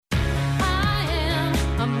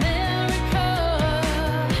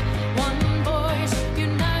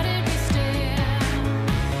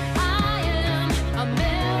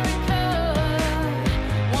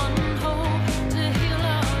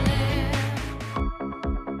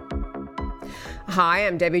Hi,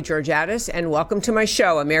 I'm Debbie Georgatos, and welcome to my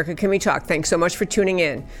show, America Can We Talk? Thanks so much for tuning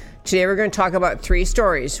in. Today we're going to talk about three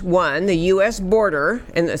stories. One, the U.S. border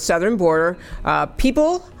and the southern border,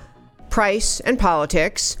 people, price, and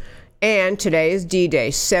politics. And today is D-Day,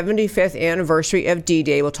 75th anniversary of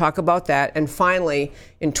D-Day. We'll talk about that. And finally,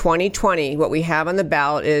 in 2020, what we have on the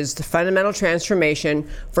ballot is the fundamental transformation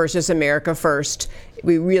versus America first.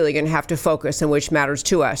 We're really going to have to focus on which matters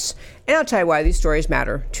to us. And I'll tell you why these stories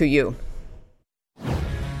matter to you.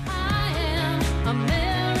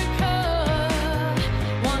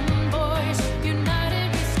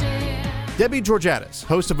 Debbie Georgatos,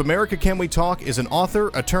 host of America Can We Talk, is an author,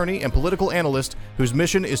 attorney, and political analyst whose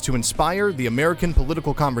mission is to inspire the American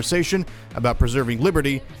political conversation about preserving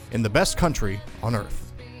liberty in the best country on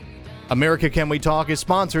earth. America Can We Talk is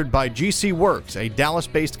sponsored by GC Works, a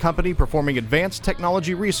Dallas-based company performing advanced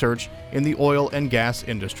technology research in the oil and gas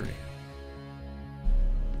industry.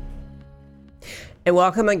 And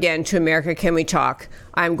welcome again to America Can We Talk?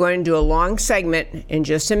 I'm going to do a long segment in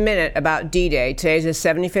just a minute about D-Day. Today's the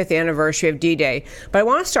 75th anniversary of D-Day. But I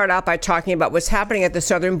want to start out by talking about what's happening at the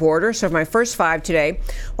southern border. So for my first five today,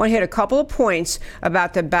 I want to hit a couple of points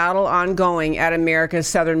about the battle ongoing at America's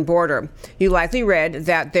southern border. You likely read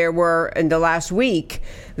that there were, in the last week,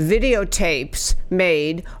 videotapes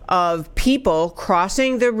made of people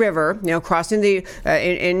crossing the river, crossing the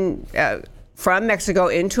from Mexico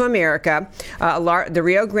into America, the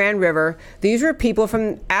Rio Grande River. These were people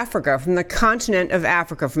from Africa, from the continent of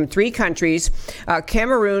Africa, from three countries,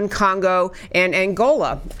 Cameroon, Congo, and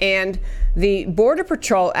Angola. And the Border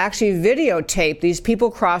Patrol actually videotaped these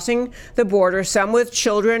people crossing the border, some with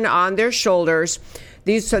children on their shoulders.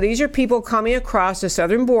 These are people coming across the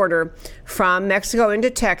southern border from Mexico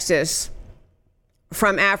into Texas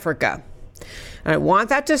from Africa. And I want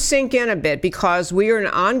that to sink in a bit because we are in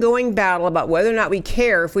an ongoing battle about whether or not we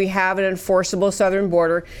care if we have an enforceable southern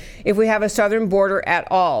border, if we have a southern border at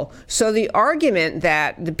all. So the argument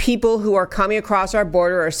that the people who are coming across our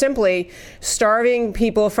border are simply starving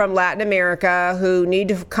people from Latin America who need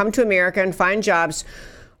to come to America and find jobs,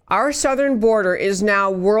 our southern border is now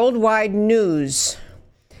worldwide news.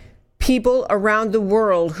 People around the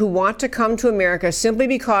world who want to come to America simply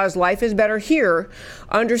because life is better here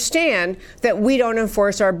understand that we don't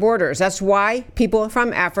enforce our borders. That's why people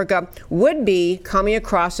from Africa would be coming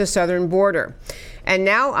across the southern border. And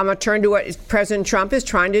now I'm going to turn to what President Trump is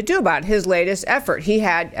trying to do about his latest effort. He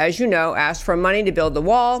had, as you know, asked for money to build the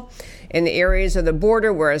wall in the areas of the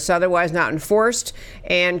border where it's otherwise not enforced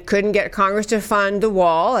and couldn't get Congress to fund the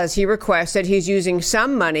wall as he requested. He's using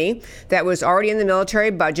some money that was already in the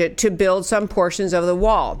military budget to build some portions of the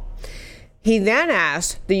wall. He then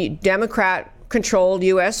asked the Democrat-controlled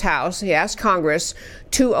U.S. House, he asked Congress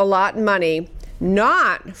to allot money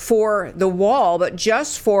not for the wall, but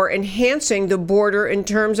just for enhancing the border in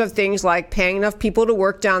terms of things like paying enough people to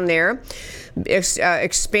work down there,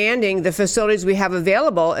 expanding the facilities we have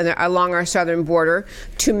available along our southern border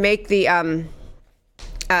to make the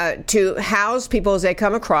to house people as they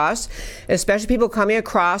come across, especially people coming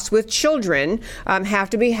across with children, have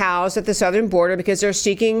to be housed at the southern border because they're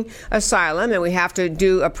seeking asylum, and we have to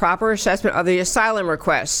do a proper assessment of the asylum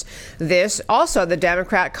requests. This also the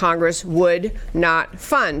Democrat Congress would not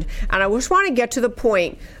fund. And I just want to get to the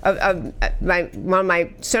point of one of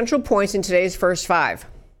my central points in today's first five.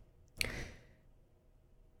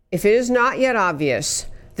 If it is not yet obvious,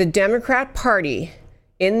 the Democrat Party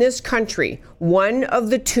in this country, one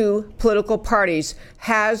of the two political parties,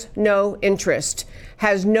 has no interest,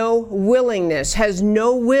 has no willingness, has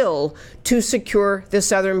no will to secure the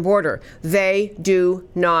southern border. They do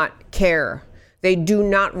not care. They do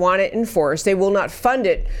not want it enforced. They will not fund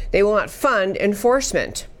it. They will not fund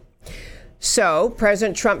enforcement. So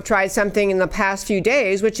President Trump tried something in the past few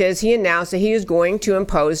days, which is he announced that he is going to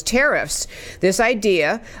impose tariffs. This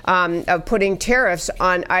idea of putting tariffs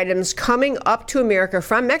on items coming up to America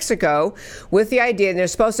from Mexico, with the idea that they're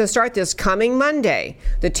supposed to start this coming Monday.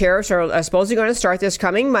 The tariffs are supposedly going to start this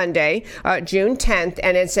coming Monday, June 10th,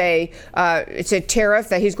 and it's a tariff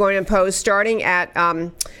that he's going to impose starting at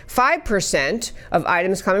 5% of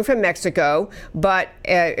items coming from Mexico, but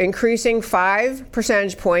increasing 5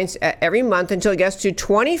 percentage points every month until it gets to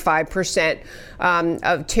 25%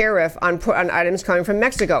 of tariff on items coming from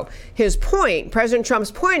Mexico. His point, President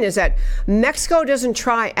Trump's point, is that Mexico doesn't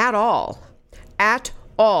try at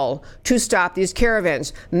to stop these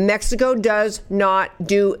caravans. Mexico does not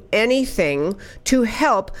do anything to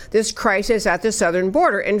help this crisis at the southern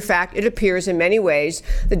border. In fact, it appears in many ways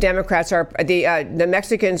the the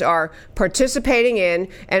Mexicans are participating in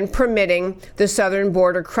and permitting the southern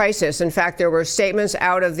border crisis. In fact, there were statements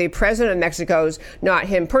out of the president of Mexico's, not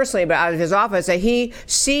him personally, but out of his office, that he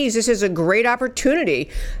sees this as a great opportunity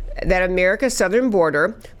that America's southern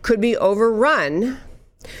border could be overrun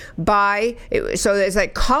so it's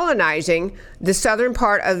like colonizing the southern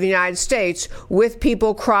part of the United States with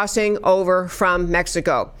people crossing over from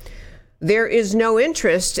Mexico. There is no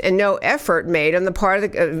interest and no effort made on the part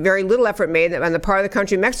of very little effort made on the part of the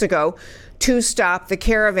country of Mexico to stop the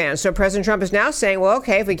caravan. So President Trump is now saying, well,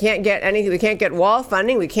 okay, if we can't get anything, we can't get wall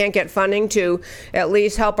funding, we can't get funding to at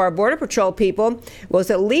least help our Border Patrol people, well, let's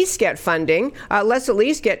at least get funding. Let's at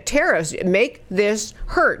least get tariffs. Make this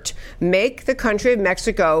hurt. Make the country of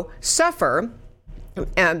Mexico suffer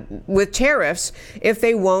with tariffs if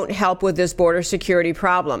they won't help with this border security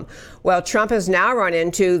problem. Well, Trump has now run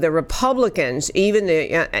into the Republicans, even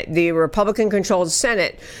the Republican-controlled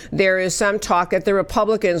Senate. There is some talk that the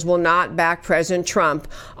Republicans will not back President Trump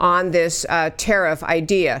on this tariff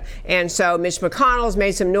idea. And so Mitch McConnell's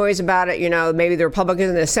made some noise about it. Maybe the Republicans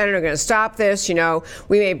in the Senate are going to stop this.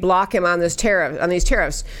 We may block him on these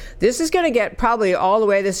tariffs. This is going to get probably all the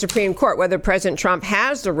way to the Supreme Court, whether President Trump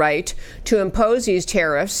has the right to impose these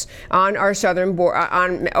tariffs on our southern border,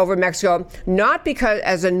 over Mexico, not because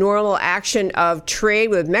as a normal action of trade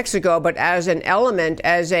with Mexico, but as an element,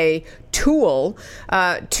 as a tool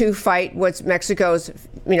to fight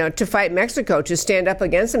to fight Mexico, to stand up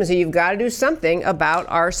against them and say, you've got to do something about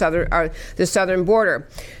the southern border.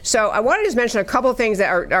 So I wanted to just mention a couple of things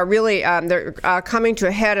that are really they're coming to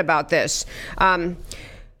a head about this.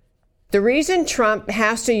 The reason Trump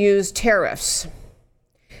has to use tariffs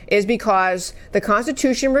is because the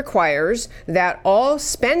Constitution requires that all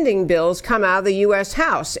spending bills come out of the U.S.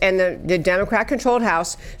 House, and the Democrat-controlled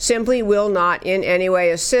House simply will not in any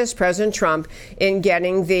way assist President Trump in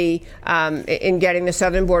getting the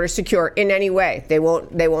southern border secure in any way. They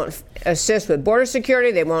won't assist with border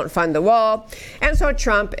security. They won't fund the wall. And so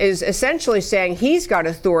Trump is essentially saying he's got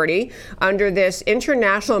authority under this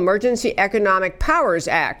International Emergency Economic Powers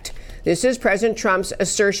Act. This is President Trump's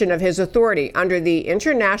assertion of his authority. Under the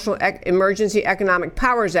International Emergency Economic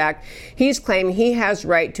Powers Act, he's claiming he has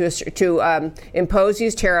right to impose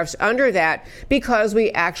these tariffs under that because we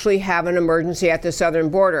actually have an emergency at the southern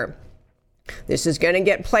border. This is going to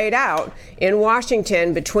get played out in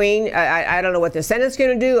Washington between, I don't know what the Senate's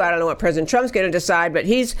going to do. I don't know what President Trump's going to decide. But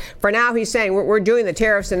for now, he's saying we're doing the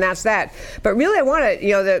tariffs and that's that. But really, I want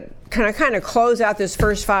to, kind of close out this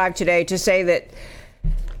first five today to say that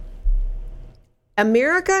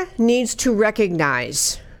America needs to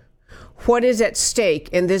recognize what is at stake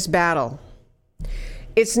in this battle.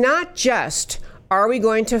 It's not just, are we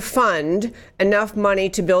going to fund enough money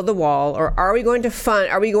to build the wall, or are we going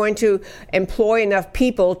to employ enough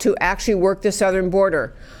people to actually work the southern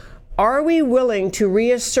border? Are we willing to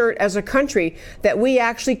reassert as a country that we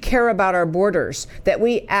actually care about our borders, that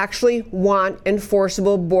we actually want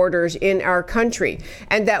enforceable borders in our country,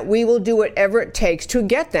 and that we will do whatever it takes to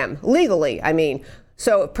get them legally?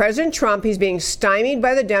 So President Trump, he's being stymied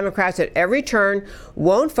by the Democrats at every turn,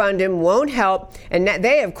 won't fund him, won't help. And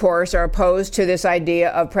they, of course, are opposed to this idea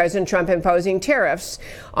of President Trump imposing tariffs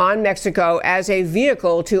on Mexico as a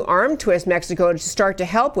vehicle to arm twist Mexico to start to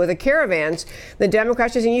help with the caravans. The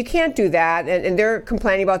Democrats are saying you can't do that, and they're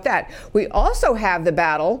complaining about that. We also have the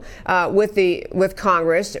battle with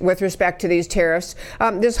Congress with respect to these tariffs.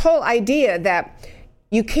 This whole idea that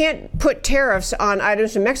you can't put tariffs on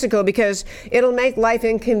items from Mexico because it'll make life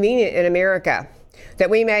inconvenient in America. That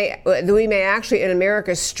we may actually in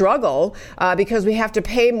America struggle because we have to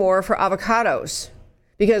pay more for avocados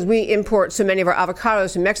because we import so many of our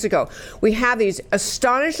avocados from Mexico. We have these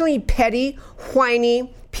astonishingly petty,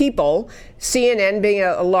 whiny people, CNN being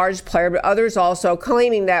a large player, but others also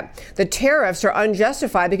claiming that the tariffs are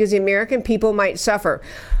unjustified because the American people might suffer.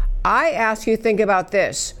 I ask you to think about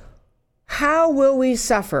this. How will we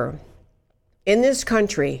suffer in this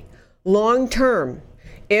country long term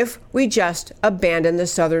if we just abandon the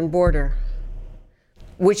southern border?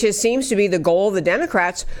 Which seems to be the goal of the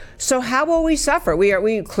Democrats. So how will we suffer?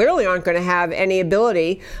 We clearly aren't going to have any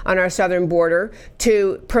ability on our southern border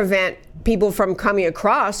to prevent people from coming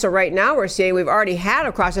across. So right now we're seeing we've already had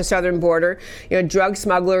across the southern border, drug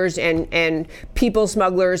smugglers and people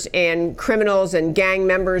smugglers and criminals and gang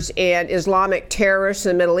members and Islamic terrorists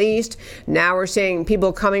in the Middle East. Now we're seeing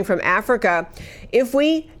people coming from Africa. If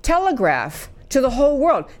we telegraph to the whole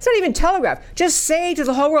world. It's not even telegraph. Just say to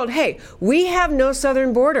the whole world, hey, we have no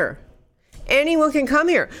southern border. Anyone can come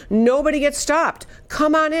here. Nobody gets stopped.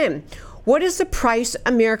 Come on in. What is the price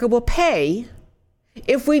America will pay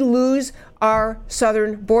if we lose our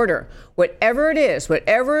southern border? Whatever it is,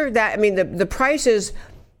 whatever that, I mean, the price is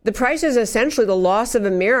essentially the loss of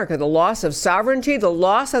America, the loss of sovereignty, the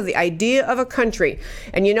loss of the idea of a country.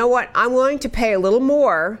 And you know what? I'm willing to pay a little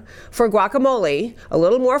more for guacamole, a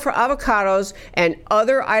little more for avocados and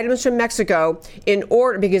other items from Mexico in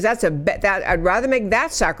order, because I'd rather make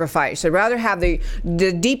that sacrifice. I'd rather have the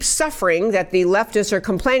deep suffering that the leftists are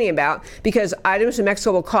complaining about because items from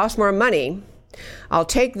Mexico will cost more money. I'll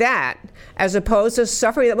take that as opposed to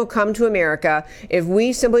suffering that will come to America if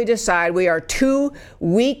we simply decide we are too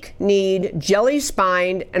weak-kneed,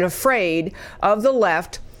 jelly-spined, and afraid of the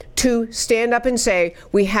left to stand up and say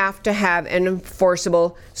we have to have an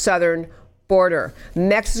enforceable southern border.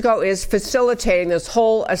 Mexico is facilitating this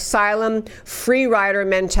whole asylum free rider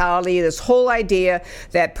mentality, this whole idea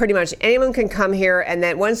that pretty much anyone can come here and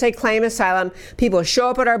that once they claim asylum, people show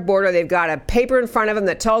up at our border, they've got a paper in front of them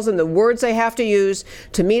that tells them the words they have to use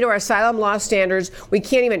to meet our asylum law standards. We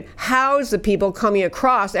can't even house the people coming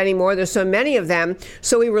across anymore. There's so many of them.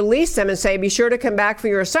 So we release them and say, be sure to come back for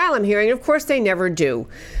your asylum hearing. Of course, they never do.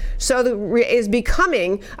 So the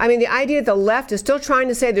idea that the left is still trying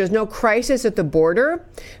to say there's no crisis at the border.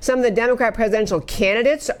 Some of the Democrat presidential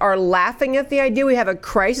candidates are laughing at the idea we have a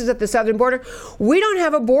crisis at the southern border. We don't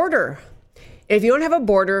have a border. If you don't have a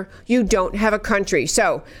border, you don't have a country.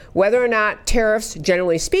 So whether or not tariffs,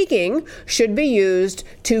 generally speaking, should be used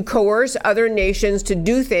to coerce other nations to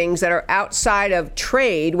do things that are outside of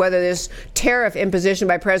trade, whether this tariff imposition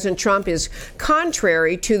by President Trump is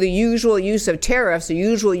contrary to the usual use of tariffs, the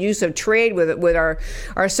usual use of trade with our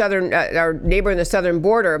neighbor in the southern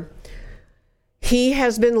border, he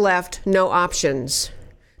has been left no options.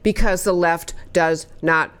 Because the left does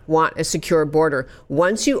not want a secure border.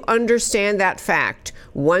 Once you understand that fact,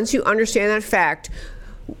 what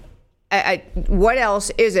else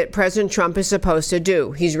is it President Trump is supposed to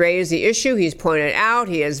do? He's raised the issue. He's pointed it out.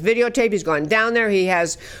 He has videotaped. He's gone down there. He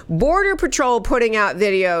has Border Patrol putting out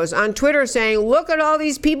videos on Twitter saying, look at all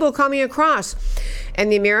these people coming across.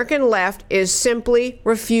 And the American left is simply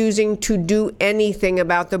refusing to do anything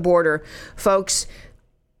about the border. Folks,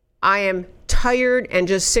 I am tired and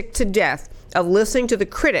just sick to death of listening to the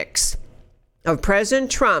critics of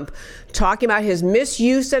President Trump talking about his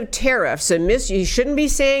misuse of tariffs and he shouldn't be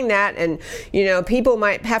saying that, and people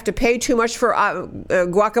might have to pay too much for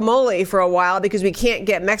guacamole for a while because we can't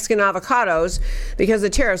get Mexican avocados because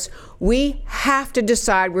of the tariffs. We have to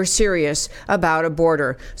decide we're serious about a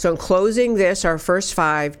border. So in closing this, our first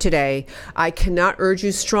five today, I cannot urge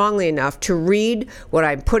you strongly enough to read what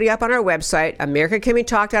I'm putting up on our website,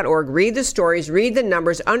 americacanwetalk.org. Read the stories, read the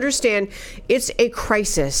numbers, understand it's a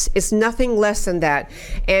crisis. It's nothing less than that.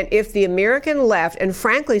 And if the American left, and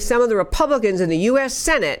frankly, some of the Republicans in the U.S.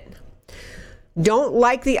 Senate, don't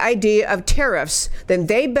like the idea of tariffs, then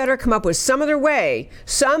they better come up with some other way,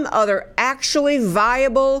 some other actually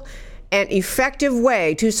viable and effective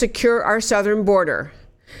way to secure our southern border.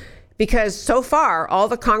 Because so far, all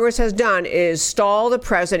the Congress has done is stall the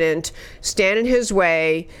president, stand in his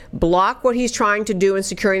way, block what he's trying to do in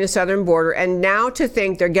securing the southern border, and now to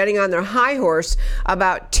think they're getting on their high horse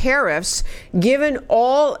about tariffs,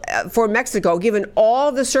 for Mexico, given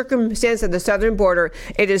all the circumstances of the southern border,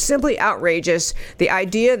 it is simply outrageous. The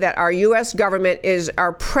idea that our U.S. government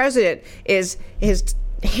our president his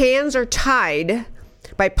hands are tied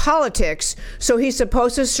by politics, so he's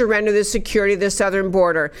supposed to surrender the security of the southern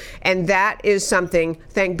border. And that is something,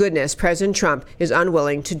 thank goodness, President Trump is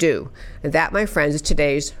unwilling to do. And that, my friends, is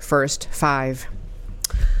today's first five.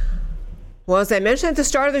 Well, as I mentioned at the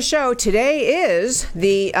start of the show, today is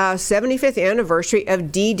the 75th anniversary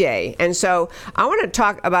of D-Day. And so I want to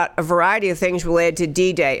talk about a variety of things related to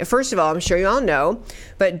D-Day. First of all, I'm sure you all know,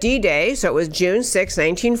 but D-Day, so it was June 6,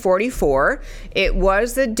 1944. It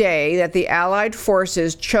was the day that the Allied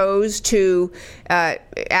forces chose to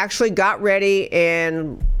actually got ready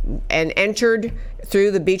and entered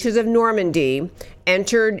through the beaches of Normandy,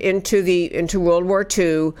 entered into World War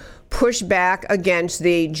II, pushed back against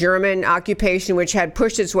the German occupation, which had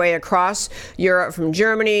pushed its way across Europe from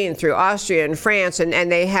Germany and through Austria and France, and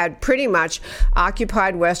they had pretty much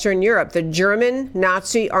occupied Western Europe. The German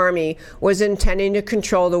Nazi army was intending to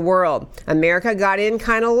control the world. America got in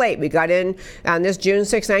kind of late. We got in on this June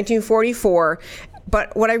 6, 1944.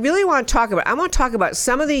 But what I really want to talk about, I want to talk about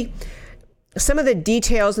some of the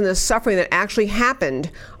details and the suffering that actually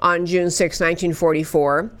happened on June 6,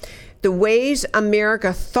 1944. the ways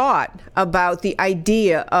America thought about the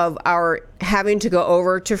idea of our having to go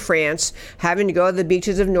over to France, having to go to the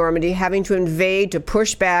beaches of Normandy, having to invade, to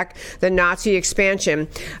push back the Nazi expansion.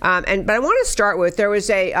 But I want to start with, there was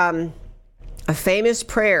a famous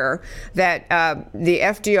prayer that the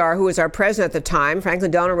FDR, who was our president at the time, Franklin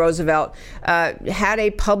Delano Roosevelt, had a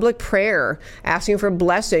public prayer asking for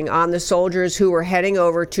blessing on the soldiers who were heading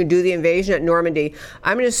over to do the invasion at Normandy.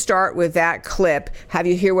 I'm going to start with that clip, have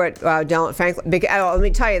you hear what Franklin, let me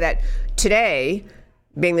tell you that today,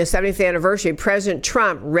 being the 70th anniversary, President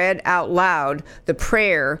Trump read out loud the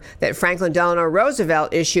prayer that Franklin Delano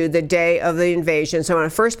Roosevelt issued the day of the invasion. So I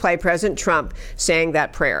want to first play President Trump saying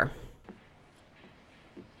that prayer.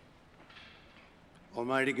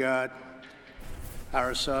 Almighty God,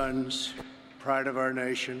 our sons, pride of our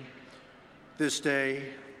nation, this day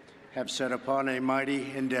have set upon a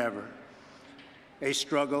mighty endeavor, a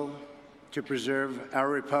struggle to preserve our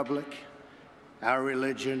republic, our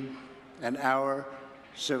religion, and our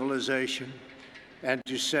civilization, and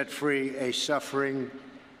to set free a suffering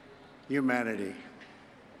humanity.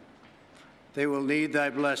 They will need thy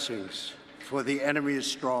blessings, for the enemy is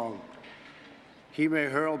strong. He may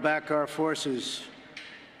hurl back our forces,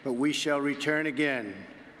 but we shall return again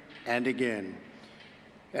and again.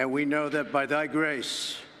 And we know that by thy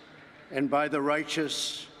grace and by the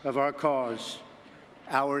righteous of our cause,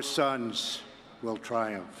 our sons will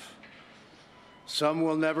triumph. Some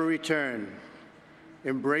will never return.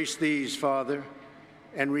 Embrace these, Father,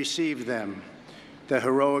 and receive them, the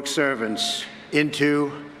heroic servants,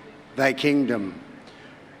 into thy kingdom.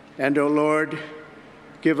 And, O Lord,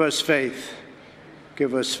 give us faith.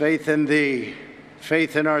 Give us faith in thee,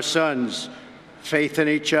 faith in our sons, faith in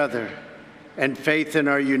each other, and faith in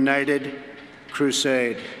our united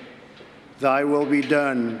crusade. Thy will be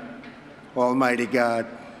done, Almighty God.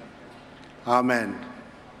 Amen.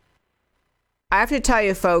 I have to tell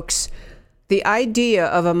you, folks, the idea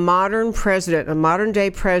of a modern president, a modern day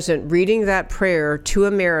president, reading that prayer to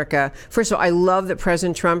America. First of all, I love that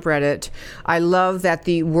President Trump read it. I love that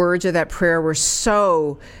the words of that prayer were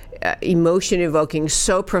so emotion evoking,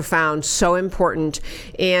 so profound, so important.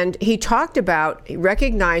 And he talked about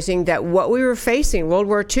recognizing that what we were facing, World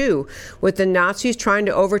War II, with the Nazis trying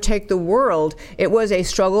to overtake the world, it was a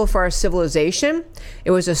struggle for our civilization.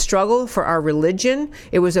 It was a struggle for our religion.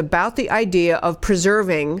 It was about the idea of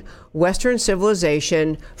preserving Western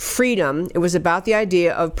civilization, freedom. It was about the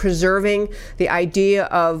idea of preserving the idea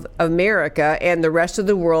of America and the rest of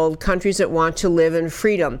the world, countries that want to live in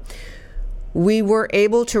freedom. We were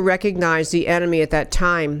able to recognize the enemy at that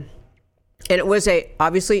time. And it was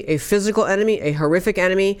obviously a physical enemy, a horrific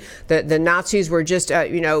enemy. The Nazis were just,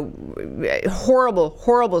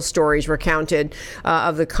 horrible stories recounted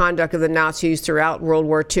of the conduct of the Nazis throughout World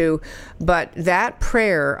War II. But that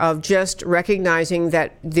prayer of just recognizing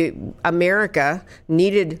that America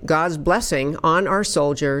needed God's blessing on our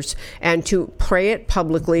soldiers, and to pray it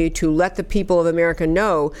publicly, to let the people of America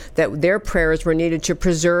know that their prayers were needed to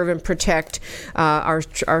preserve and protect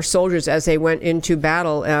our soldiers as they went into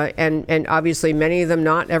battle, and obviously many of them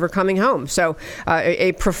not ever coming home. So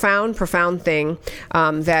a profound thing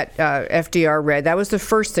that FDR read. That was the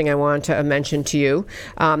first thing I wanted to mention to you.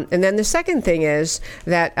 And then the second thing is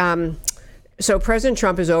that so President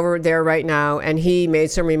Trump is over there right now, and he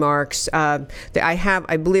made some remarks that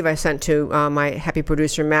I believe I sent to my happy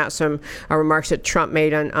producer Matt, some remarks that Trump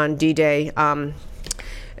made on D-Day.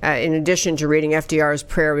 In addition to reading FDR's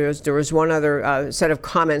prayer, there was one other set of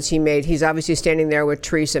comments he made. He's obviously standing there with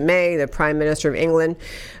Theresa May, the Prime Minister of England.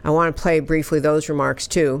 I want to play briefly those remarks,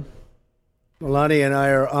 too. Melania and I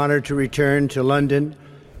are honored to return to London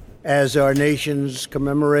as our nations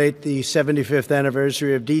commemorate the 75th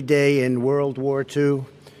anniversary of D-Day in World War II.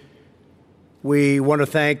 We want to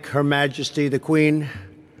thank Her Majesty the Queen,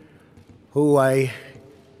 who I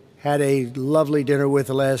had a lovely dinner with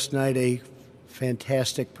last night, a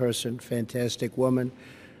fantastic person, fantastic woman,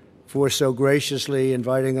 for so graciously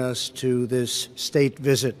inviting us to this state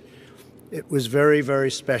visit. It was very,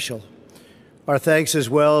 very special. Our thanks as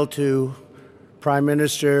well to Prime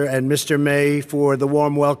Minister and Mr. May for the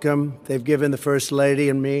warm welcome they've given the First Lady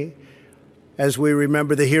and me as we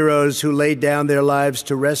remember the heroes who laid down their lives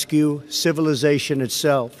to rescue civilization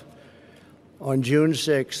itself. On June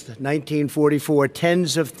 6th, 1944,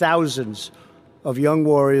 tens of thousands of young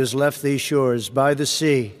warriors left these shores by the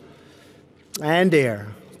sea and air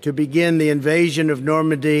to begin the invasion of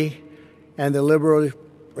Normandy and the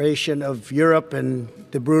liberation of Europe and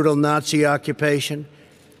the brutal Nazi occupation.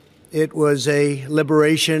 It was a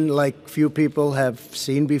liberation like few people have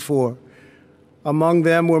seen before. Among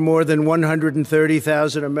them were more than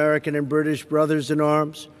 130,000 American and British brothers in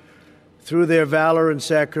arms Through their valor and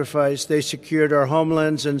sacrifice, they secured our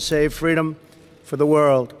homelands and saved freedom for the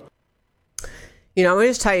world. You know, I'm going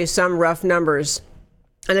to just tell you some rough numbers.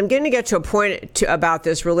 And I'm going to get to a point about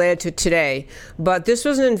this related to today. But this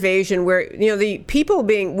was an invasion where, you know, the people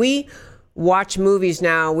we watch movies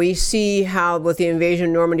now, we see what the invasion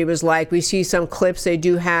of Normandy was like. We see some clips they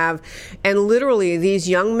do have. And literally these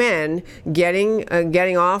young men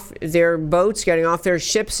getting off their boats, getting off their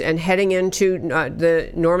ships and heading into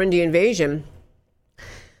the Normandy invasion,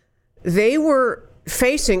 they were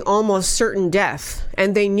facing almost certain death,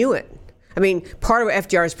 and they knew it. I mean, part of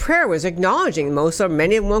FDR's prayer was acknowledging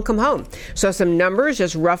many of them won't come home. So some numbers,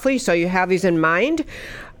 just roughly, so you have these in mind.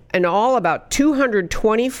 In all, about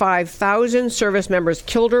 225,000 service members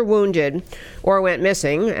killed or wounded or went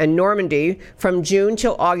missing in Normandy from June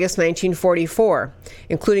till August 1944,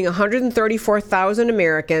 including 134,000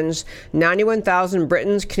 Americans, 91,000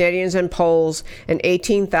 Britons, Canadians, and Poles, and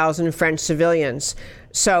 18,000 French civilians.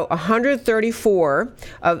 So 134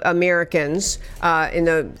 of Americans in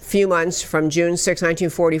the few months from June 6,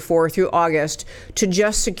 1944 through August to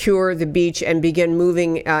just secure the beach and begin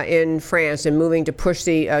moving in France and moving to push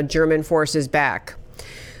the German forces back.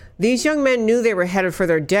 These young men knew they were headed for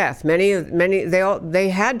their death. They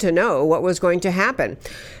had to know what was going to happen.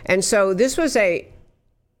 And so this was I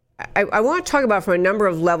want to talk about from a number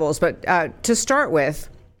of levels, but to start with,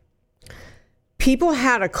 people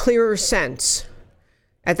had a clearer sense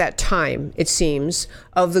at that time, it seems,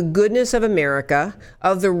 of the goodness of America,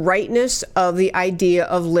 of the rightness of the idea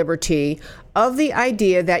of liberty, of the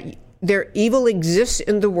idea that evil exists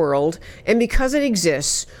in the world, and because it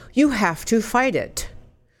exists, you have to fight it.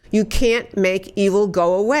 You can't make evil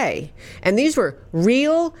go away. And these were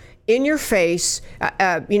real, in-your-face,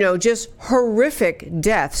 just horrific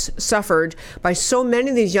deaths suffered by so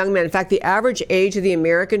many of these young men. In fact, the average age of the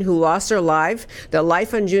American who lost their life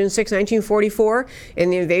on June 6, 1944, in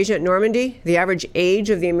the invasion at Normandy, the average age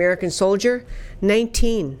of the American soldier,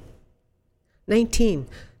 19. 19.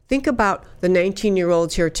 Think about the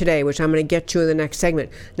 19-year-olds here today, which I'm going to get to in the next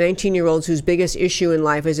segment. 19-year-olds whose biggest issue in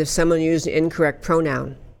life is if someone used an incorrect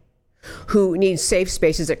pronoun, who need safe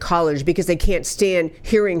spaces at college because they can't stand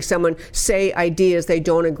hearing someone say ideas they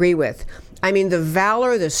don't agree with. I mean, the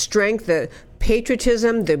valor, the strength, the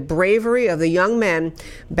patriotism, the bravery of the young men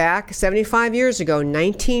back 75 years ago,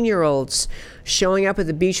 19-year-olds showing up at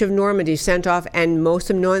the beach of Normandy, sent off, and most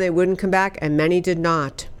of them knowing they wouldn't come back, and many did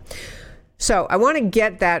not. So I want to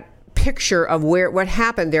get that picture of what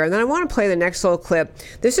happened there, and then I want to play the next little clip.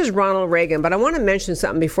 This is Ronald Reagan, but I want to mention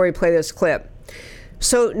something before we play this clip.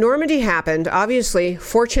 So Normandy happened. Obviously,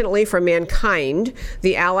 fortunately for mankind,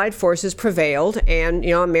 the Allied forces prevailed, and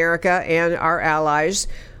America and our allies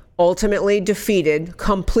ultimately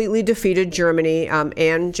completely defeated Germany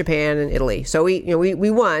and Japan and Italy. So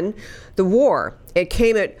we won the war. It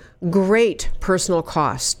came at great personal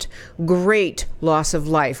cost, great loss of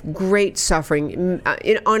life, great suffering,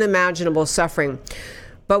 unimaginable suffering.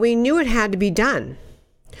 But we knew it had to be done.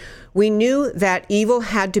 We knew that evil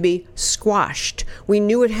had to be squashed. We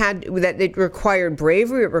knew that it required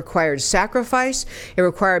bravery, it required sacrifice, it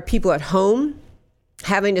required people at home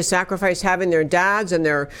having to sacrifice having their dads and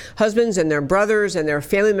their husbands and their brothers and their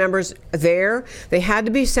family members there. They had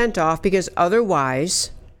to be sent off because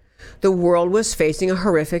otherwise the world was facing a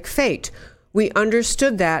horrific fate. We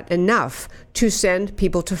understood that enough to send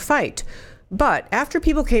people to fight. But after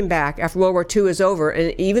people came back, after World War II was over,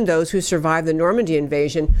 and even those who survived the Normandy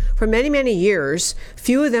invasion, for many, many years,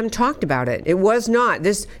 few of them talked about it. It was not,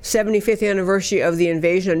 this 75th anniversary of the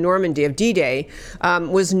invasion of Normandy, of D-Day,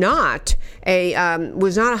 was not a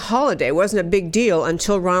holiday. It wasn't a big deal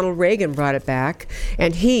until Ronald Reagan brought it back.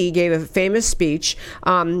 And he gave a famous speech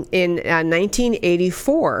in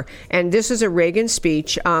 1984. And this is a Reagan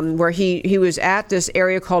speech where he was at this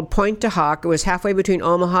area called Pointe du Hoc. It was halfway between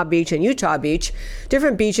Omaha Beach and Utah Beach,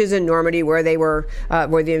 different beaches in Normandy where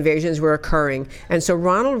where the invasions were occurring. And so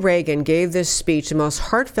Ronald Reagan gave this speech, the most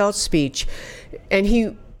heartfelt speech, and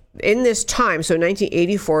in this time, so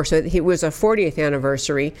 1984, so it was a 40th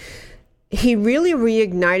anniversary, he really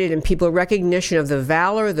reignited in people recognition of the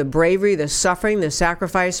valor, the bravery, the suffering, the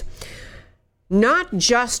sacrifice, not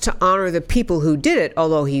just to honor the people who did it,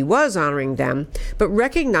 although he was honoring them, but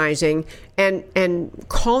recognizing and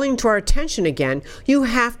calling to our attention again, you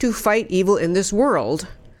have to fight evil in this world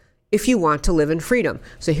if you want to live in freedom.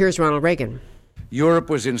 So here's Ronald Reagan. Europe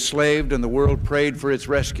was enslaved and the world prayed for its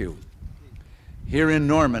rescue. Here in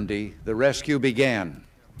Normandy, the rescue began.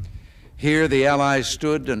 Here the Allies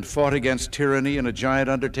stood and fought against tyranny in a giant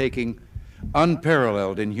undertaking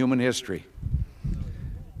unparalleled in human history.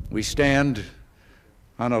 We stand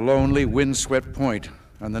on a lonely, windswept point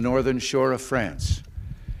on the northern shore of France.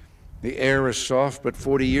 The air is soft, but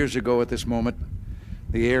 40 years ago at this moment,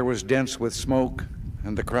 the air was dense with smoke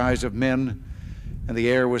and the cries of men, and the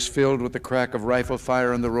air was filled with the crack of rifle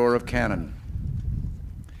fire and the roar of cannon.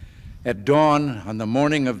 At dawn on the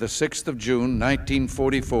morning of the 6th of June,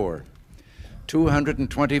 1944,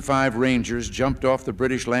 225 Rangers jumped off the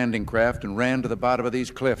British landing craft and ran to the bottom of these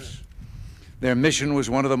cliffs. Their mission was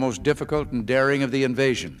one of the most difficult and daring of the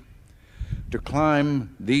invasion: to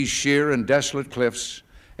climb these sheer and desolate cliffs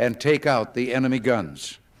and take out the enemy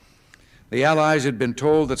guns. The Allies had been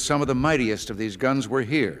told that some of the mightiest of these guns were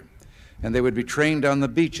here, and they would be trained on the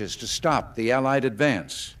beaches to stop the Allied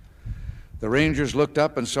advance. The Rangers looked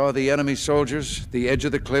up and saw the enemy soldiers at the edge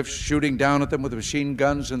of the cliffs shooting down at them with machine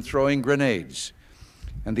guns and throwing grenades,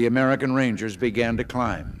 and the American Rangers began to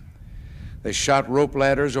climb. They shot rope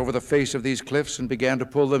ladders over the face of these cliffs and began to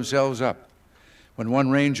pull themselves up. When one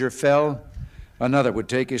Ranger fell, another would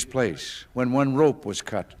take his place. When one rope was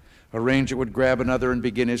cut, a Ranger would grab another and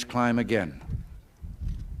begin his climb again.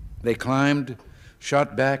 They climbed,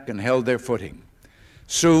 shot back, and held their footing.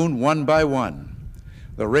 Soon, one by one,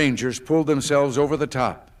 the Rangers pulled themselves over the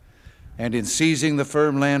top, and in seizing the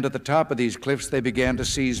firm land at the top of these cliffs, they began to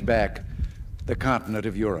seize back the continent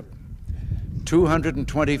of Europe.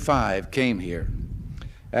 225 came here.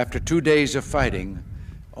 After 2 days of fighting,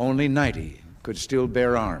 only 90 could still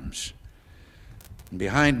bear arms. And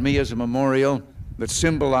behind me is a memorial that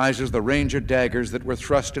symbolizes the Ranger daggers that were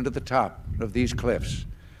thrust into the top of these cliffs.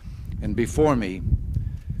 And before me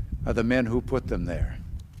are the men who put them there.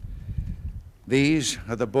 These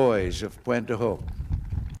are the boys of Pointe du Hoc.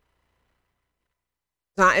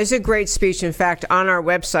 It's a great speech. In fact, on our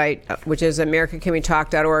website, which is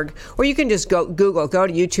americacanwetalk.org, or you can just go to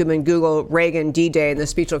YouTube and Google Reagan D-Day, and the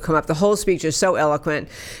speech will come up. The whole speech is so eloquent.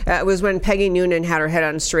 It was when Peggy Noonan had her head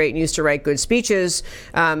on straight and used to write good speeches.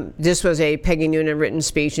 This was a Peggy Noonan written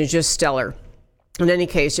speech, and it's just stellar. In any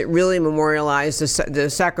case, it really memorialized the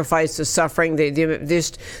sacrifice, the suffering,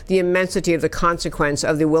 the immensity of the consequence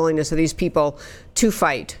of the willingness of these people to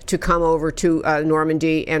fight, to come over to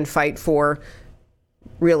Normandy and fight for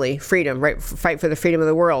really freedom, right? Fight for the freedom of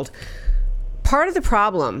the world. Part of the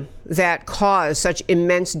problem that caused such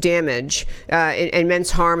immense damage,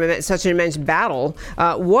 immense harm, and such an immense battle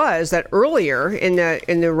was that earlier in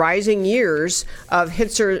the rising years of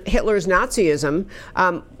Hitler's Nazism,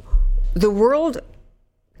 the world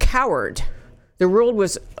cowered. The world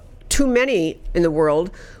was, too many in the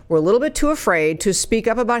world were a little bit too afraid to speak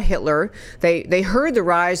up about Hitler. They heard the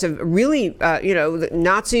rise of really,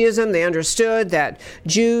 Nazism. They understood that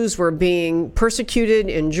Jews were being persecuted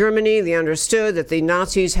in Germany. They understood that the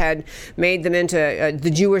Nazis had made them into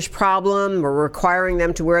the Jewish problem, were requiring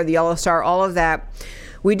them to wear the yellow star, all of that.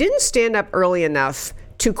 We didn't stand up early enough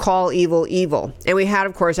to call evil evil. And we had,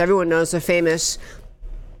 of course, everyone knows the famous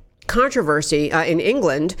controversy in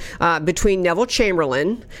England between Neville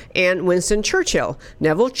Chamberlain and Winston Churchill.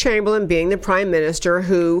 Neville Chamberlain being the prime minister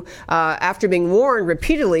who, after being warned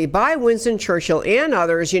repeatedly by Winston Churchill and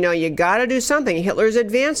others, you got to do something. Hitler's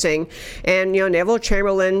advancing. And, Neville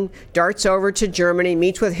Chamberlain darts over to Germany,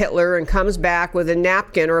 meets with Hitler, and comes back with a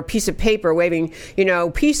napkin or a piece of paper waving,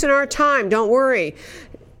 peace in our time, don't worry.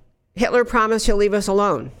 Hitler promised he'll leave us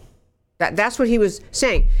alone. That's what he was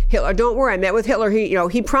saying. Hitler, don't worry, I met with Hitler.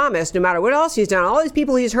 He promised no matter what else he's done, all these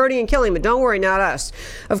people he's hurting and killing, but don't worry, not us.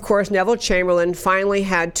 Of course, Neville Chamberlain finally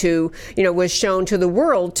had to, was shown to the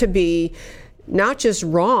world to be not just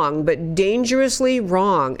wrong, but dangerously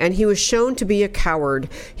wrong. And he was shown to be a coward.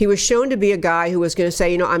 He was shown to be a guy who was going to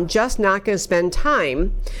say, I'm just not going to spend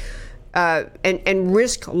time and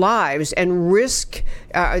risk lives and risk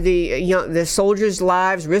the soldiers'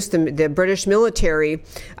 lives, risk the British military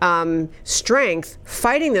strength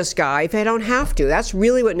fighting this guy if I don't have to. That's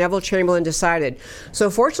really what Neville Chamberlain decided. So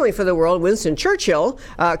fortunately for the world, Winston Churchill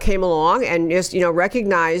came along and just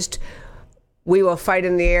recognized, we will fight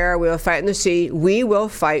in the air, we will fight in the sea, we will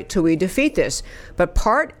fight till we defeat this. But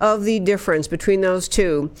part of the difference between those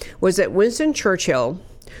two was that Winston Churchill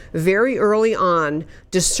very early on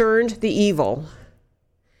discerned the evil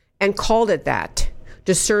and called it that.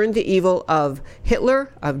 Discerned the evil of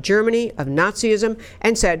Hitler, of Germany, of Nazism,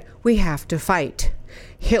 and said, we have to fight.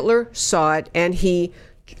 Hitler saw it, and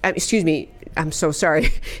I'm so sorry.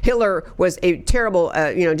 Hitler was a terrible,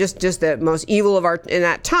 just the most evil in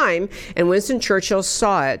that time, and Winston Churchill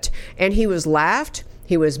saw it, and he was laughed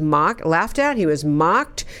at, he was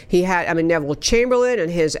mocked. Neville Chamberlain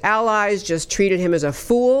and his allies just treated him as a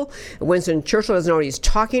fool. Winston Churchill doesn't know what he's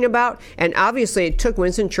talking about. And obviously it took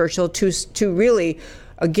Winston Churchill to really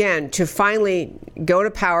again, to finally go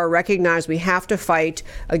to power, recognize we have to fight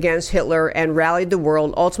against Hitler, and rallied the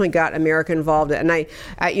world, ultimately got America involved. And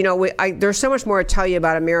there's so much more to tell you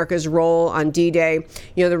about America's role on D-Day.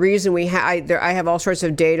 The reason I have all sorts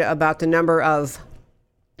of data about the number of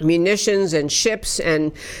munitions and ships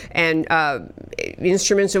and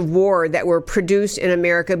instruments of war that were produced in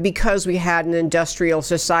America because we had an industrial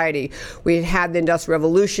society. We had the Industrial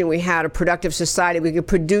Revolution. We had a productive society. We could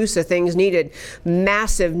produce the things needed,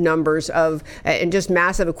 massive numbers of, and just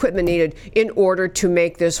massive equipment needed in order to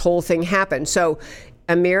make this whole thing happen. So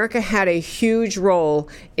America had a huge role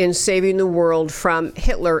in saving the world from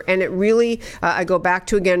Hitler. And it really, I go back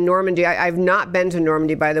to, again, Normandy. I've not been to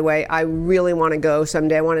Normandy, by the way. I really want to go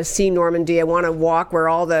someday. I want to see Normandy. I want to walk where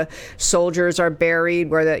all the soldiers are buried,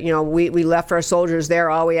 where we left our soldiers there.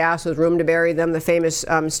 All we asked was room to bury them, the famous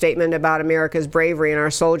statement about America's bravery and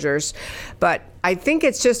our soldiers. But I think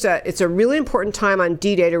it's a really important time on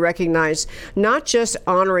D-Day to recognize not just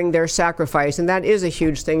honoring their sacrifice, and that is a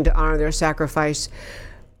huge thing to honor their sacrifice,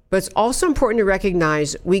 but it's also important to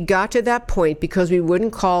recognize we got to that point because we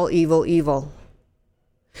wouldn't call evil evil.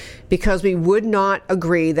 Because we would not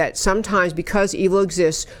agree that sometimes because evil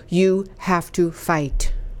exists, you have to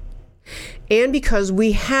fight. And because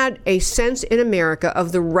we had a sense in America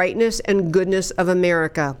of the rightness and goodness of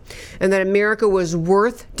America, and that America was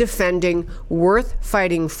worth defending, worth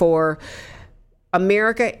fighting for.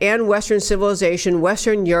 America and Western civilization,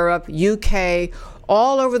 Western Europe, UK,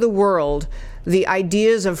 all over the world, the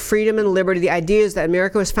ideas of freedom and liberty, the ideas that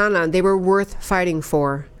America was founded on, they were worth fighting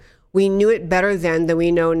for. We knew it better then than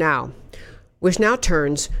we know now. Which now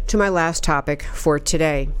turns to my last topic for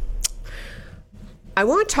today. I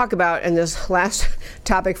want to talk about, in this last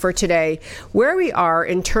topic for today, where we are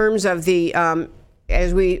in terms of the,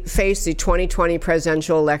 as we face the 2020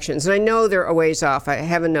 presidential elections. And I know they're a ways off.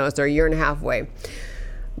 Heaven knows they're a year and a half away.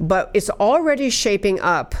 But it's already shaping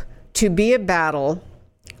up to be a battle,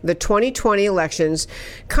 the 2020 elections,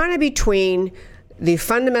 kind of between the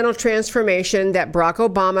fundamental transformation that Barack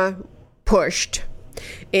Obama pushed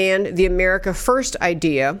and the America First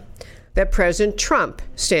idea that President Trump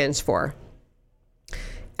stands for.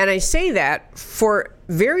 And I say that for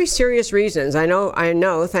very serious reasons. I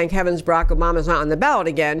know, thank heavens Barack Obama's not on the ballot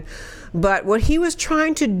again, but what he was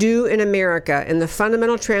trying to do in America in the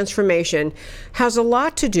fundamental transformation has a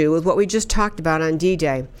lot to do with what we just talked about on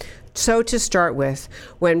D-Day. So to start with,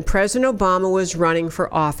 when President Obama was running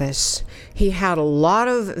for office, he had a lot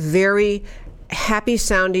of very happy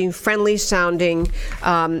sounding, friendly sounding,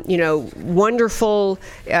 wonderful,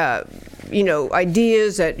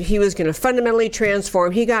 ideas that he was going to fundamentally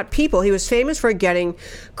transform. He was famous for getting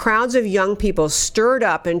crowds of young people stirred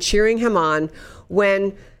up and cheering him on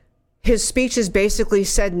when his speeches basically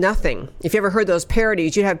said nothing. If you ever heard those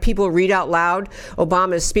parodies, you'd have people read out loud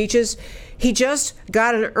Obama's speeches. He just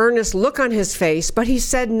got an earnest look on his face, but he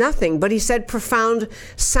said nothing. But he said profound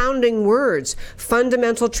sounding words,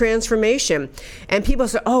 fundamental transformation. And people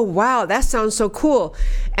said, oh, wow, that sounds so cool.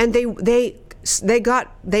 And they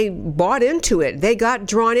bought into it. They got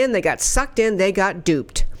drawn in, they got sucked in, they got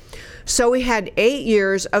duped. So we had 8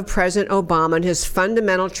 years of President Obama and his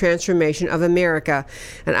fundamental transformation of America.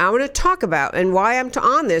 And I want to talk about, and why I'm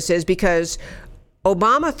on this is because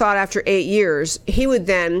Obama thought after 8 years, he would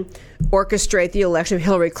then orchestrate the election of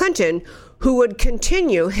Hillary Clinton, who would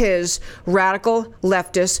continue his radical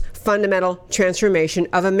leftist fundamental transformation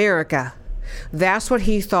of America. That's what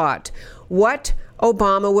he thought. What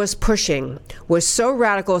Obama was pushing was so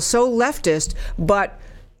radical, so leftist, but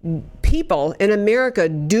people in America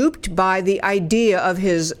duped by the idea of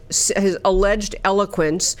his alleged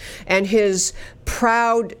eloquence and his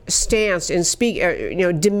proud stance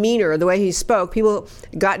in demeanor, the way he spoke. People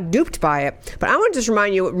got duped by it. But I want to just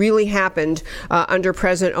remind you what really happened under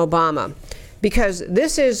President Obama. Because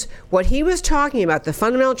this is what he was talking about. The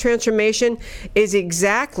fundamental transformation is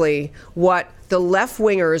exactly what the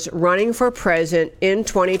left-wingers running for president in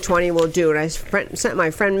 2020 will do. And I sent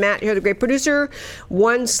my friend Matt here, the great producer,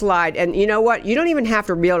 one slide. And you know what? You don't even have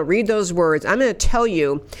to be able to read those words. I'm going to tell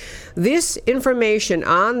you this information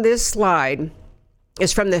on this slide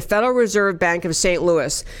is from the Federal Reserve Bank of St.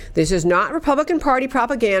 Louis. This is not Republican Party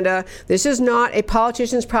propaganda. This is not a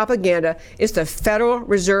politician's propaganda. It's the Federal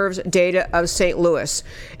Reserve's data of St. Louis.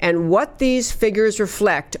 And what these figures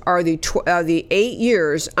reflect are the 8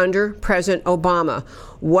 years under President Obama.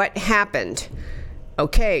 What happened?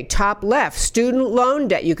 Okay, top left, student loan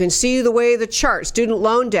debt. You can see the way the chart, student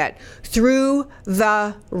loan debt, through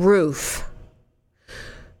the roof.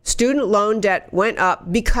 student loan debt went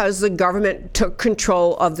up because the government took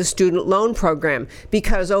control of the student loan program,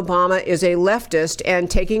 because Obama is a leftist,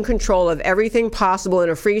 and taking control of everything possible in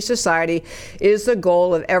a free society is the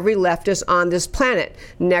goal of every leftist on this planet.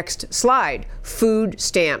 Next slide. Food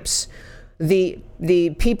stamps. The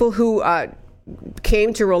people who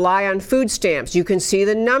came to rely on food stamps, you can see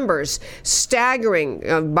the numbers,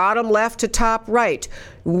 staggering, bottom left to top right,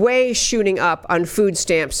 way shooting up on food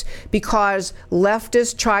stamps, because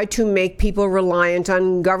leftists try to make people reliant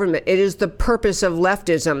on government. It is the purpose of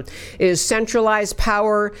leftism. It is centralized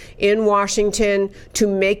power in Washington to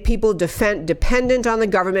make people dependent on the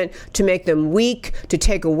government, to make them weak, to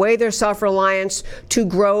take away their self-reliance, to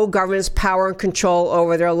grow government's power and control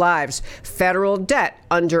over their lives. Federal debt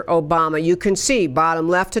under Obama, you can see bottom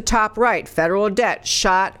left to top right, federal debt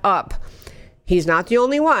shot up. He's not the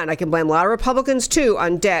only one. I can blame a lot of Republicans, too,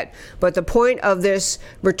 on debt. But the point of this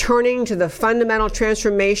returning to the fundamental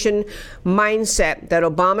transformation mindset that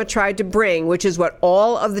Obama tried to bring, which is what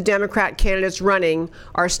all of the Democrat candidates running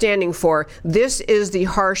are standing for, this is the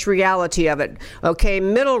harsh reality of it. Okay,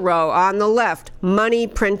 middle row on the left, money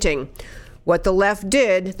printing. What the left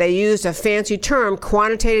did, they used a fancy term,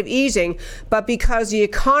 quantitative easing, but because the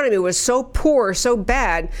economy was so poor, so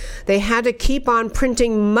bad, they had to keep on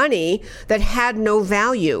printing money that had no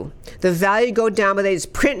value. The value go down, but they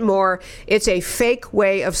just print more. It's a fake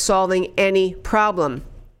way of solving any problem.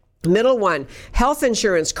 Middle one, health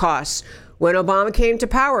insurance costs. When Obama came to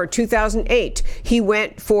power, 2008, he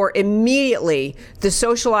went for immediately the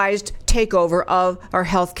socialized takeover of our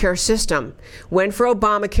healthcare system. Went for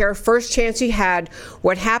Obamacare, first chance he had.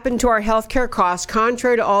 What happened to our healthcare costs?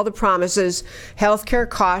 Contrary to all the promises, healthcare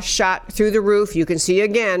costs shot through the roof. You can see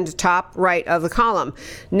again, the top right of the column.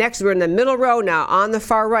 Next, we're in the middle row now. On the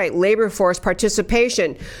far right, labor force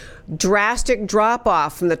participation. Drastic drop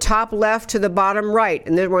off from the top left to the bottom right.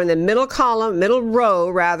 And then we're in the middle column, middle row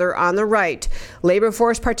rather, on the right. Labor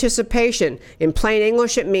force participation. In plain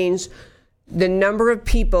English, it means the number of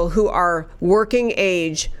people who are working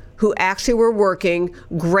age, who actually were working,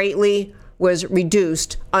 greatly was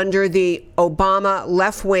reduced under the Obama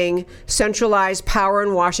left-wing centralized power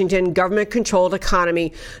in Washington, government-controlled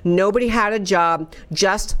economy. Nobody had a job,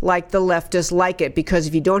 just like the leftists like it, because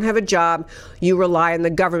if you don't have a job, you rely on the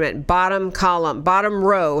government. Bottom column, bottom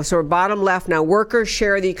row, so bottom left now, workers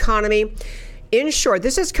share the economy. In short,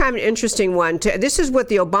 this is kind of an interesting one. This is what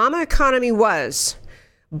the Obama economy was.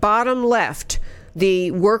 Bottom left,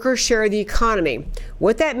 the workers share the economy.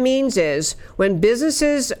 What that means is when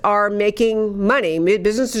businesses are making money,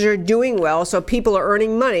 businesses are doing well, so people are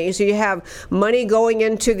earning money, so you have money going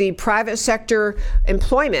into the private sector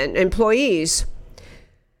employees,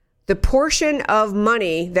 the portion of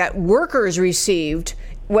money that workers received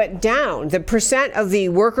went down. The percent of the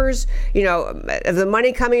workers, of the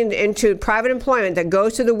money coming into private employment that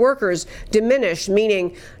goes to the workers diminished,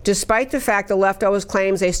 meaning despite the fact the left always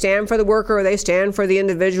claims they stand for the worker or they stand for the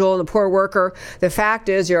individual and the poor worker, the fact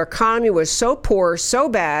is your economy was so poor, so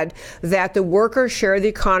bad, that the workers' share of the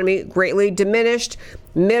economy greatly diminished.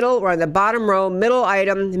 Middle, or on the bottom row, middle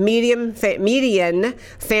item, median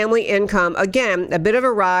family income. Again, a bit of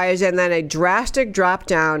a rise and then a drastic drop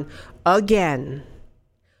down again,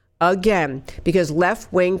 because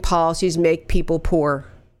left-wing policies make people poor.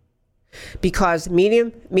 Because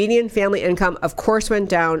median family income, of course, went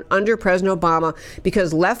down under President Obama,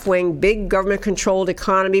 because left-wing, big government-controlled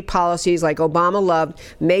economy policies like Obama loved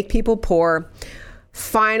make people poor.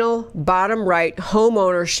 Final, bottom right, home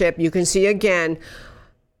ownership, you can see again,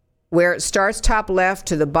 where it starts top left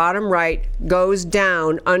to the bottom right, goes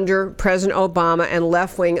down under President Obama and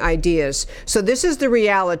left-wing ideas. So this is the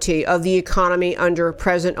reality of the economy under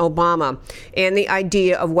President Obama and the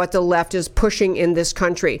idea of what the left is pushing in this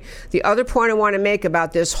country. The other point I want to make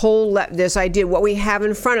about this whole this idea, what we have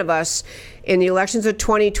in front of us in the elections of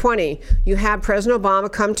 2020, you had President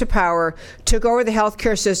Obama come to power, took over the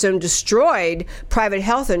healthcare system, destroyed private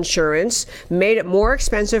health insurance, made it more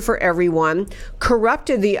expensive for everyone,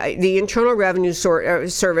 corrupted the Internal Revenue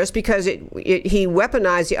Service because he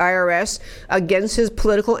weaponized the IRS against his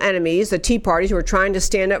political enemies, the Tea Parties who were trying to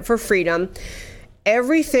stand up for freedom.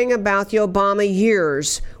 Everything about the Obama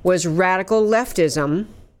years was radical leftism.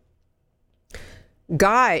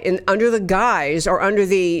 Under the guise or under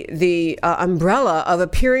the umbrella of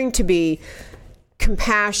appearing to be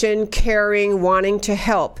compassion, caring, wanting to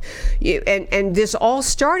help. And this all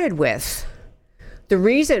started with the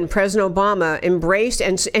reason President Obama embraced,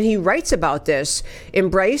 and he writes about this,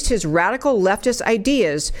 embraced his radical leftist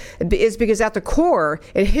ideas is because at the core,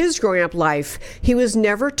 in his growing up life, he was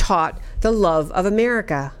never taught the love of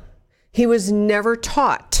America. He was never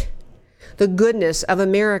taught the goodness of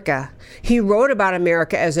America. He wrote about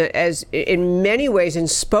America as in many ways, and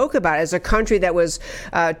spoke about it as a country that was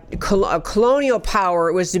a colonial power.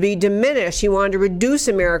 It was to be diminished. He wanted to reduce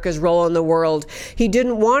America's role in the world. He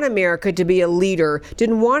didn't want America to be a leader,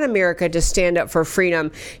 didn't want America to stand up for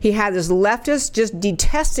freedom. He had this leftist just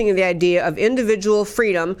detesting the idea of individual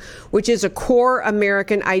freedom, which is a core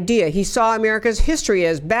American idea. He saw America's history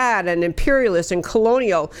as bad and imperialist and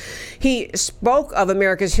colonial. He spoke of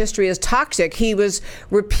America's history as toxic. He was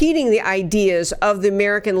repeating the ideas of the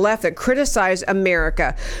American left that criticized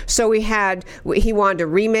America. So he wanted to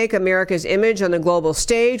remake America's image on the global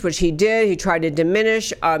stage, which he did. He tried to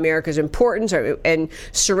diminish America's importance and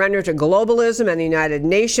surrender to globalism and the United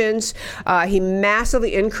Nations. He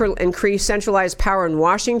massively increased centralized power in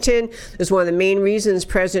Washington. It was one of the main reasons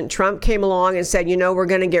President Trump came along and said, we're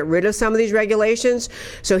going to get rid of some of these regulations.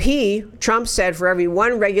 So Trump said, for every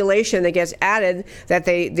one regulation that gets added, that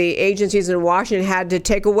the agencies in Washington had to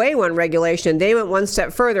take away one regulation. They went one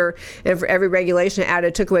step further, and for every regulation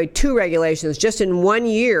added, took away 2 regulations. Just in 1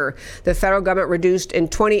 year, the federal government reduced in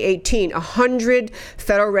 2018 100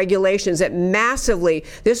 federal regulations that massively.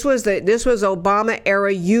 This was Obama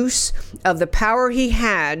era use of the power he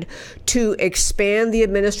had to expand the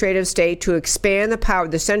administrative state, to expand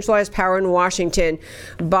the centralized power in Washington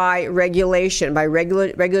by regulation, by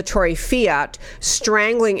regulatory fiat,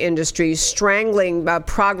 strangling industries, strangling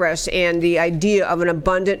progress and the idea of an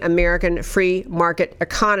abundant American free market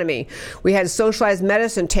economy. We had socialized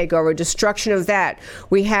medicine take over, destruction of that.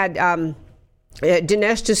 We had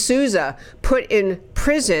Dinesh D'Souza put in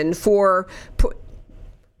prison for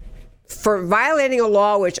violating a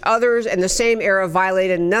law which others in the same era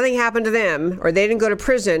violated. Nothing happened to them, or they didn't go to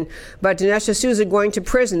prison, but Dinesh D'Souza going to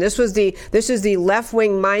prison. This is the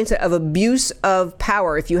left-wing mindset of abuse of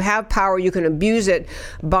power. If you have power, you can abuse it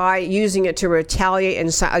by using it to retaliate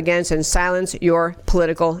against and silence your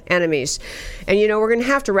political enemies. And we're going to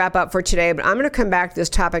have to wrap up for today, but I'm going to come back to this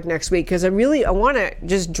topic next week because I want to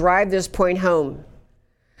just drive this point home.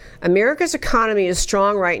 America's economy is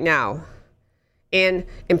strong right now, and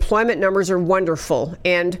employment numbers are wonderful,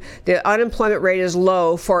 and the unemployment rate is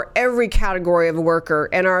low for every category of a worker,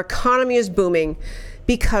 and our economy is booming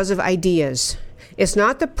because of ideas. It's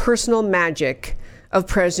not the personal magic of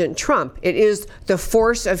President Trump. It is the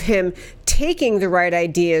force of him taking the right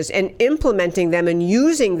ideas and implementing them and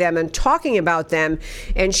using them and talking about them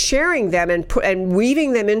and sharing them and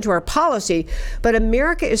weaving them into our policy. But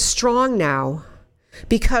America is strong now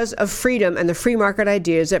because of freedom and the free market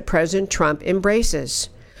ideas that President Trump embraces.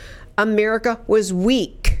 America was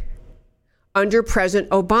weak under President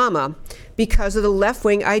Obama because of the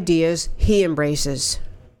left-wing ideas he embraces.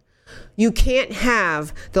 You can't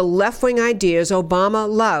have the left-wing ideas Obama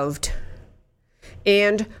loved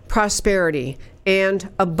and prosperity and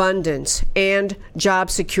abundance and job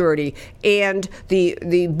security and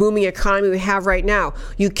the booming economy we have right now.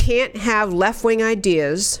 You can't have left-wing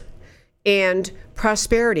ideas and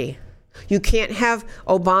prosperity. You can't have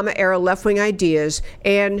Obama-era left-wing ideas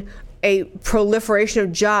and a proliferation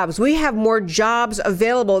of jobs. We have more jobs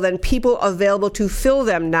available than people available to fill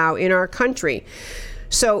them now in our country.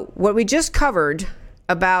 So what we just covered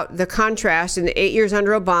about the contrast in the 8 years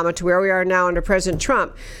under Obama to where we are now under President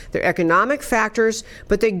Trump, they're economic factors,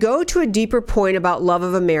 but they go to a deeper point about love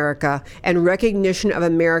of America and recognition of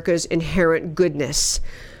America's inherent goodness.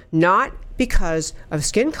 Not because of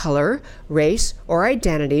skin color, race, or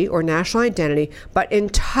identity, or national identity, but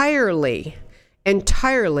entirely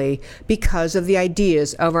because of the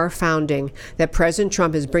ideas of our founding that President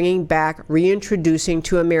Trump is bringing back, reintroducing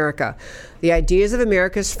to America. The ideas of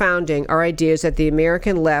America's founding are ideas that the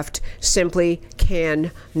American left simply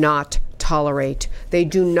cannot tolerate. They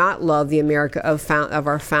do not love the America of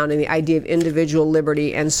our founding, the idea of individual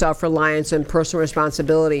liberty and self-reliance and personal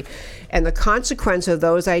responsibility. And the consequence of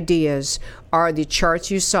those ideas are the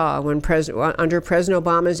charts you saw when under President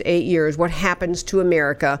Obama's 8 years, what happens to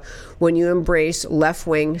America when you embrace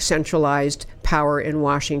left-wing centralized power in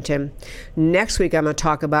Washington. Next week, I'm going to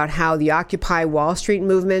talk about how the Occupy Wall Street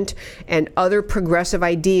movement and other progressive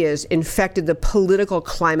ideas infected the political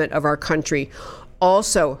climate of our country,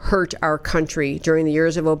 also hurt our country during the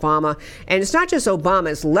years of Obama. And it's not just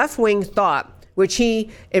Obama, it's left-wing thought, which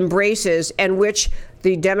he embraces and which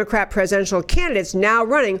the Democrat presidential candidates now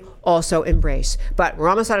running also embrace. But we're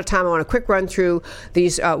almost out of time. I want a quick run through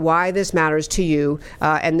these, why this matters to you.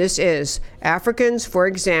 And this is Africans, for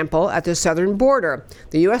example, at the southern border.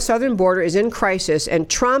 The U.S. southern border is in crisis, and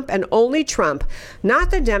Trump and only Trump,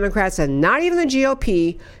 not the Democrats and not even the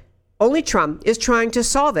GOP, only Trump is trying to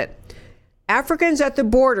solve it. Africans at the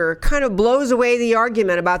border kind of blows away the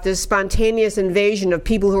argument about this spontaneous invasion of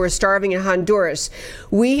people who are starving in Honduras.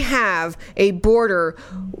 We have a border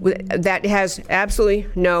that has absolutely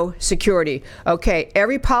no security. Okay,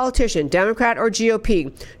 every politician, Democrat or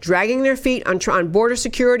GOP, dragging their feet on border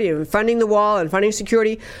security and funding the wall and funding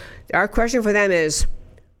security. Our question for them is,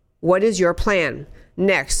 what is your plan?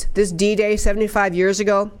 Next, this D-Day 75 years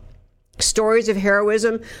ago, stories of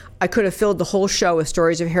heroism. I could have filled the whole show with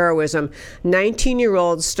stories of heroism.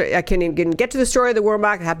 19-year-olds, I can even get to the story of the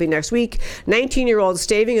Wehrmacht, happy next week. 19-year-olds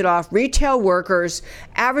staving it off, retail workers,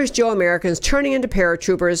 average Joe Americans turning into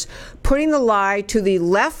paratroopers, putting the lie to the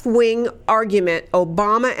left-wing argument,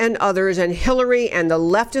 Obama and others, and Hillary and the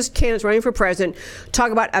leftist candidates running for president,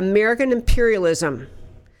 talk about American imperialism.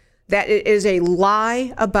 That it is a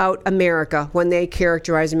lie about America when they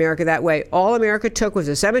characterize America that way. All America took was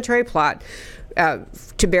a cemetery plot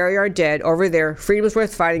to bury our dead over there. Freedom was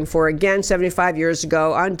worth fighting for. Again, 75 years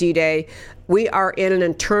ago on D-Day. We are in an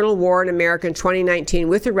internal war in America in 2019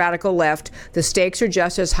 with the radical left. The stakes are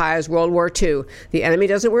just as high as World War II. The enemy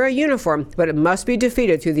doesn't wear a uniform, but it must be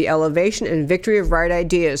defeated through the elevation and victory of right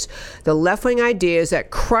ideas. The left-wing ideas that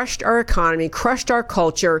crushed our economy, crushed our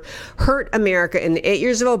culture, hurt America in the 8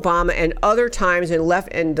 years of Obama and other times when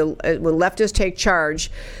leftists take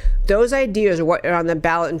charge. Those ideas are what are on the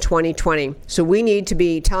ballot in 2020. So we need to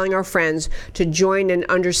be telling our friends to join and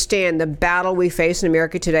understand the battle we face in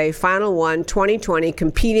America today. Final one, 2020,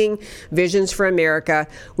 competing visions for America.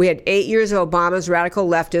 We had 8 years of Obama's radical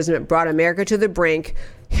leftism. It brought America to the brink.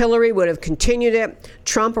 Hillary would have continued it.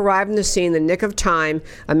 Trump arrived in the scene in the nick of time.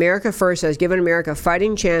 America First has given America a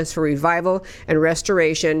fighting chance for revival and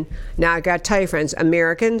restoration. Now, I got to tell you, friends,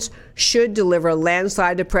 Americans should deliver a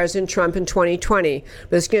landslide to President Trump in 2020.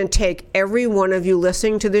 But it's going to take every one of you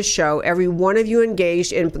listening to this show, every one of you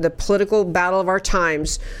engaged in the political battle of our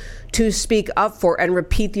times, to speak up for and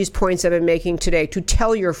repeat these points I've been making today, to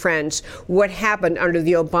tell your friends what happened under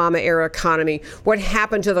the Obama-era economy, what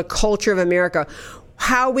happened to the culture of America,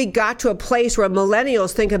 how we got to a place where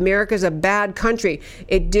millennials think America's a bad country.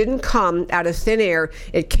 It didn't come out of thin air.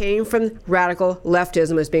 It came from radical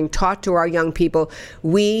leftism. It's being taught to our young people.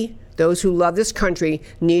 We, those who love this country,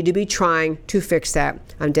 need to be trying to fix that.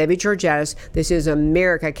 I'm Debbie Georgatos. This is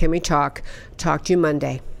America Can We Talk? Talk to you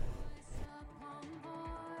Monday.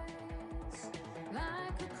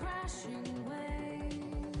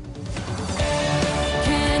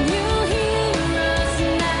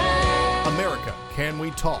 Can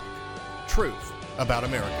we talk? Truth about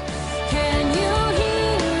America. Can you hear?